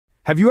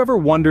Have you ever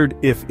wondered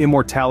if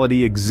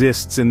immortality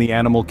exists in the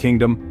animal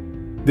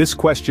kingdom? This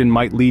question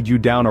might lead you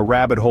down a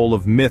rabbit hole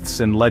of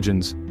myths and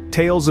legends.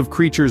 Tales of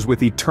creatures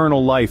with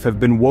eternal life have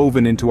been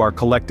woven into our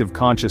collective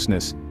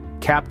consciousness,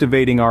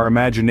 captivating our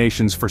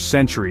imaginations for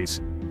centuries.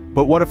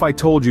 But what if I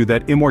told you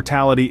that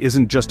immortality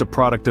isn't just a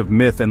product of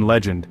myth and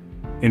legend?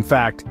 In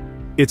fact,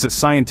 it's a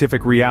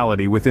scientific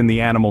reality within the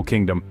animal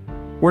kingdom.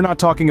 We're not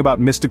talking about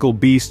mystical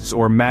beasts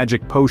or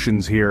magic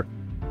potions here.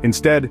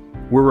 Instead,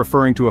 we're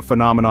referring to a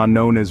phenomenon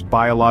known as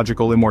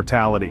biological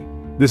immortality.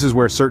 This is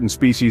where certain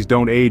species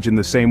don't age in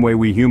the same way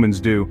we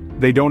humans do.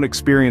 They don't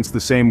experience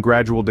the same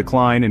gradual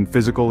decline in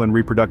physical and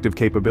reproductive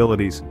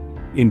capabilities.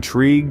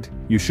 Intrigued?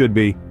 You should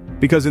be.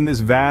 Because in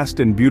this vast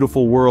and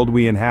beautiful world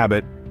we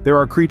inhabit, there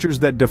are creatures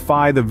that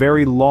defy the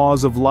very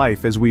laws of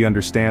life as we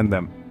understand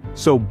them.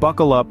 So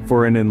buckle up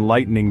for an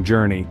enlightening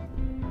journey.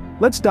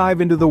 Let's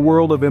dive into the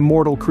world of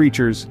immortal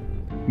creatures.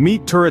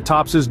 Meet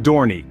Turritopsis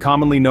dohrnii,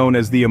 commonly known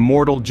as the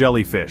immortal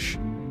jellyfish.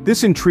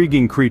 This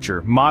intriguing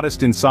creature,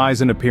 modest in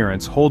size and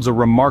appearance, holds a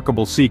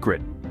remarkable secret.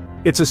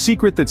 It's a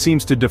secret that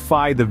seems to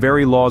defy the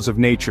very laws of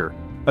nature,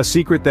 a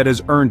secret that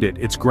has earned it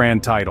its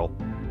grand title.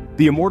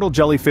 The immortal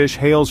jellyfish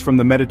hails from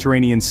the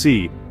Mediterranean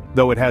Sea,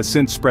 though it has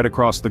since spread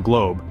across the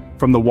globe,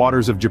 from the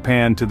waters of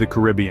Japan to the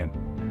Caribbean.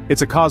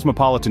 It's a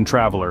cosmopolitan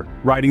traveler,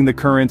 riding the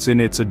currents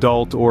in its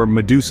adult or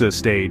Medusa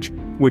stage,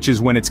 which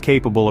is when it's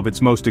capable of its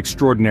most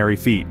extraordinary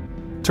feat.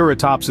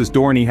 Turritopsis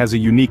dohrnii has a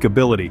unique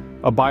ability,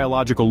 a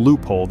biological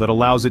loophole that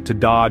allows it to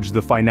dodge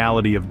the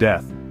finality of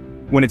death.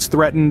 When it's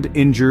threatened,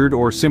 injured,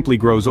 or simply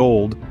grows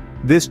old,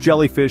 this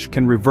jellyfish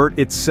can revert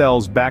its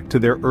cells back to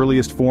their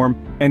earliest form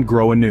and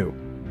grow anew.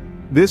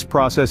 This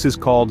process is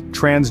called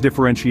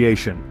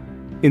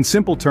transdifferentiation. In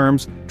simple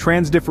terms,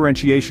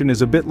 transdifferentiation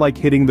is a bit like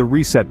hitting the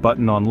reset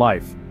button on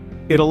life.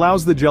 It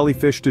allows the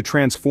jellyfish to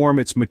transform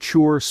its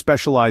mature,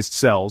 specialized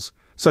cells,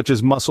 such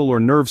as muscle or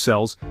nerve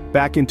cells,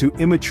 back into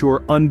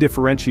immature,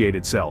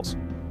 undifferentiated cells.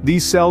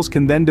 These cells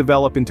can then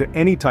develop into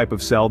any type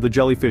of cell the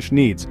jellyfish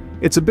needs.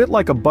 It's a bit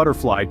like a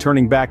butterfly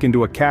turning back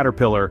into a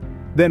caterpillar,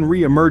 then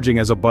re-emerging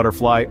as a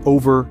butterfly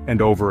over and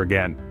over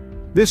again.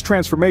 This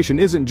transformation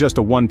isn't just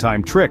a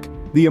one-time trick.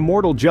 The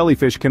immortal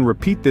jellyfish can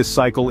repeat this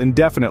cycle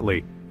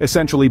indefinitely,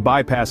 essentially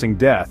bypassing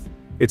death.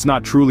 It's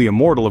not truly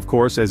immortal, of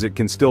course, as it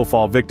can still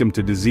fall victim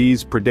to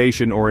disease,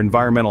 predation, or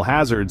environmental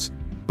hazards,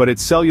 but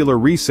its cellular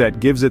reset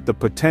gives it the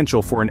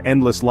potential for an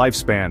endless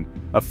lifespan,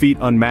 a feat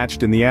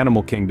unmatched in the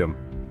animal kingdom.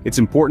 It's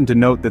important to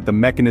note that the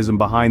mechanism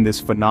behind this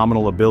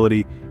phenomenal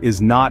ability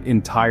is not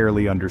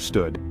entirely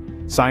understood.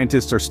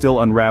 Scientists are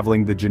still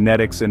unraveling the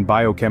genetics and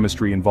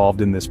biochemistry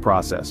involved in this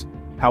process.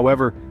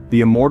 However,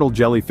 the immortal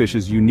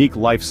jellyfish's unique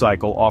life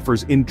cycle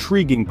offers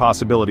intriguing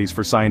possibilities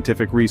for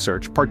scientific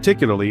research,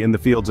 particularly in the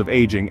fields of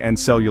aging and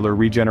cellular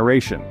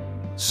regeneration.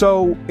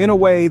 So, in a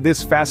way,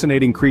 this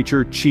fascinating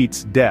creature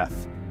cheats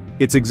death.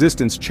 Its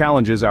existence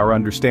challenges our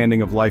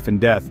understanding of life and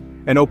death,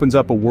 and opens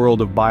up a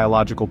world of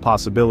biological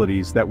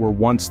possibilities that were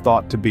once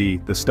thought to be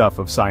the stuff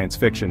of science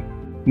fiction.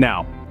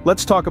 Now,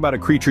 let's talk about a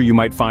creature you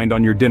might find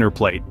on your dinner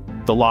plate,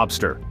 the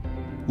lobster.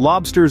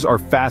 Lobsters are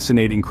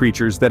fascinating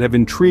creatures that have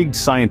intrigued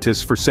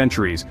scientists for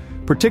centuries,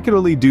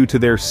 particularly due to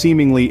their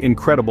seemingly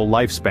incredible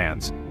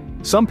lifespans.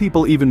 Some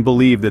people even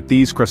believe that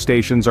these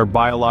crustaceans are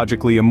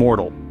biologically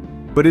immortal.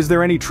 But is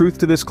there any truth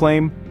to this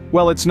claim?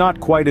 Well, it's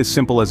not quite as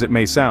simple as it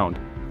may sound.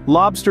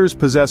 Lobsters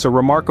possess a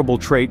remarkable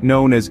trait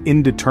known as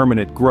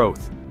indeterminate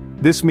growth.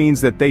 This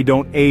means that they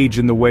don't age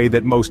in the way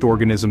that most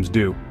organisms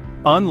do.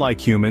 Unlike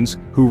humans,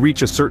 who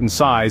reach a certain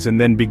size and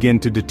then begin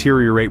to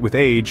deteriorate with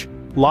age,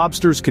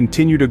 lobsters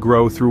continue to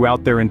grow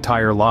throughout their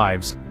entire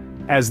lives.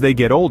 As they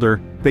get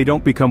older, they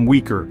don't become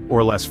weaker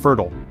or less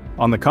fertile.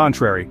 On the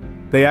contrary,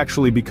 they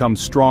actually become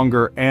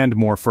stronger and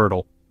more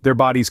fertile, their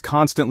bodies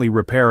constantly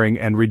repairing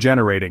and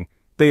regenerating.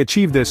 They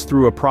achieve this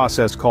through a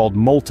process called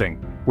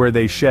molting, where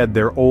they shed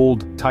their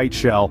old, tight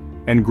shell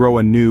and grow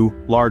a new,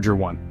 larger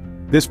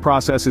one. This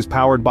process is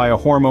powered by a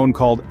hormone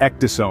called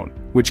ecdysone,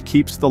 which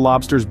keeps the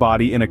lobster's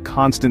body in a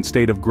constant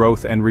state of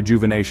growth and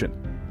rejuvenation.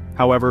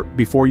 However,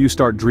 before you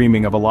start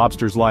dreaming of a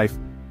lobster's life,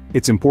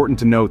 it's important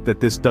to note that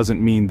this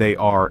doesn't mean they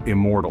are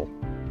immortal.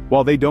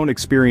 While they don't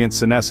experience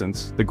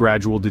senescence, the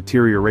gradual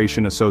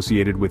deterioration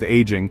associated with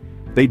aging,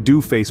 they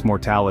do face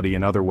mortality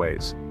in other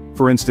ways.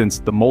 For instance,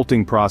 the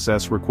molting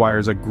process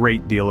requires a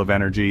great deal of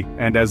energy,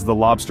 and as the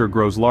lobster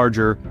grows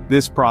larger,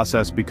 this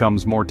process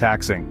becomes more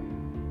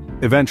taxing.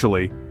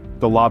 Eventually,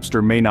 the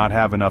lobster may not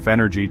have enough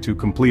energy to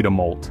complete a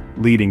molt,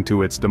 leading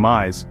to its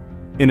demise.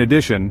 In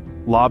addition,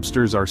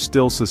 lobsters are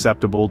still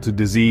susceptible to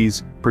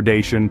disease,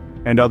 predation,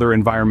 and other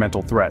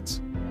environmental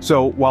threats.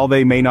 So, while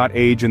they may not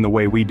age in the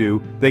way we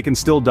do, they can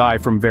still die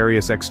from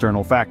various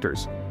external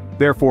factors.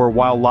 Therefore,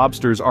 while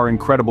lobsters are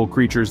incredible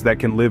creatures that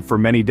can live for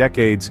many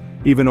decades,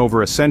 even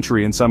over a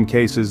century in some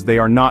cases, they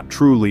are not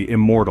truly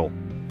immortal.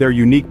 Their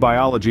unique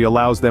biology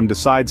allows them to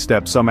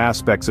sidestep some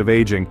aspects of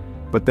aging,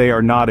 but they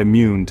are not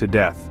immune to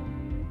death.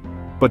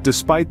 But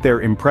despite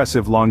their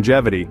impressive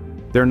longevity,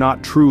 they're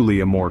not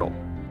truly immortal.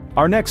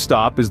 Our next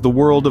stop is the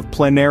world of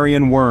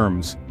planarian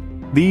worms.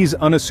 These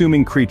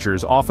unassuming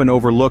creatures, often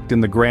overlooked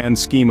in the grand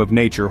scheme of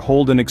nature,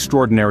 hold an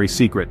extraordinary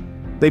secret.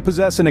 They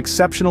possess an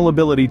exceptional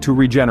ability to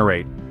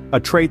regenerate, a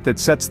trait that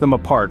sets them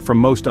apart from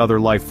most other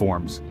life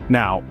forms.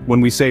 Now,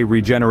 when we say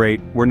regenerate,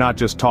 we're not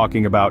just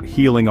talking about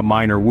healing a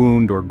minor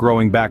wound or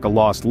growing back a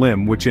lost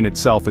limb, which in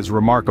itself is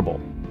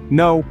remarkable.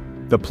 No,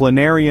 the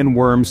planarian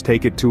worms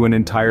take it to an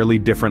entirely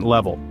different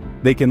level.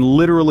 They can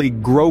literally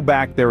grow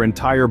back their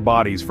entire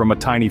bodies from a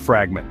tiny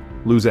fragment.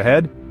 Lose a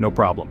head? No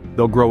problem.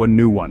 They'll grow a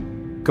new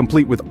one,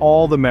 complete with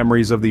all the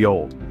memories of the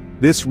old.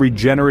 This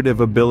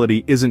regenerative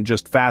ability isn't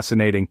just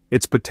fascinating,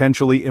 it's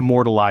potentially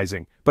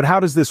immortalizing. But how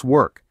does this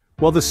work?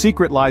 Well, the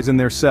secret lies in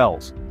their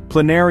cells.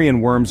 Planarian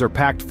worms are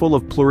packed full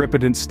of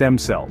pluripotent stem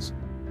cells.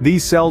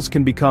 These cells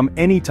can become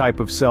any type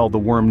of cell the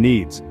worm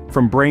needs,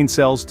 from brain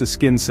cells to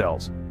skin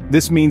cells.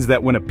 This means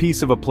that when a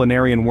piece of a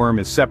planarian worm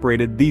is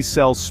separated, these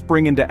cells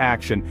spring into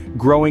action,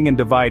 growing and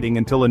dividing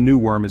until a new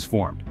worm is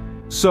formed.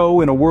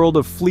 So, in a world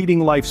of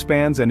fleeting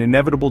lifespans and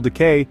inevitable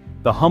decay,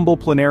 the humble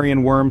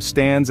planarian worm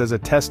stands as a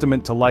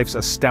testament to life's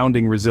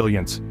astounding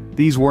resilience.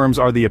 These worms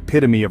are the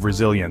epitome of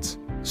resilience.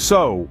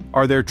 So,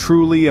 are there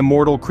truly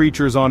immortal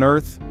creatures on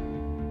Earth?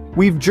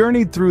 We've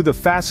journeyed through the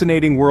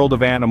fascinating world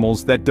of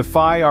animals that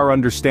defy our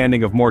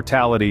understanding of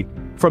mortality,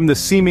 from the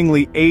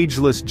seemingly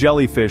ageless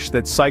jellyfish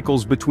that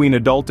cycles between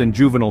adult and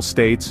juvenile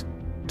states,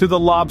 to the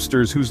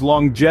lobsters whose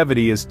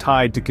longevity is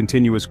tied to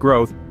continuous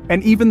growth,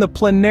 and even the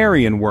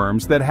planarian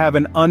worms that have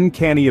an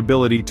uncanny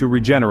ability to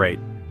regenerate.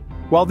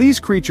 While these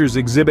creatures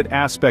exhibit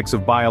aspects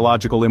of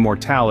biological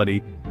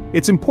immortality,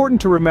 it's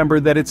important to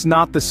remember that it's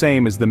not the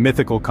same as the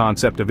mythical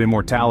concept of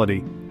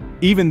immortality.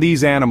 Even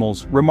these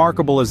animals,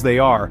 remarkable as they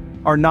are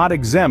not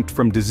exempt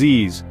from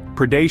disease,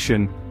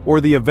 predation, or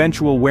the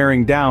eventual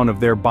wearing down of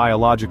their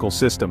biological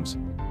systems.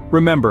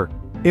 Remember,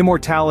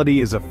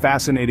 immortality is a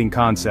fascinating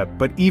concept,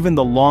 but even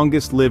the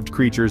longest-lived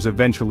creatures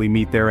eventually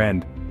meet their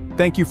end.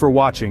 Thank you for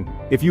watching.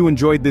 If you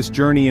enjoyed this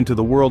journey into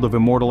the world of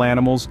immortal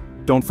animals,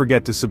 don't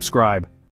forget to subscribe.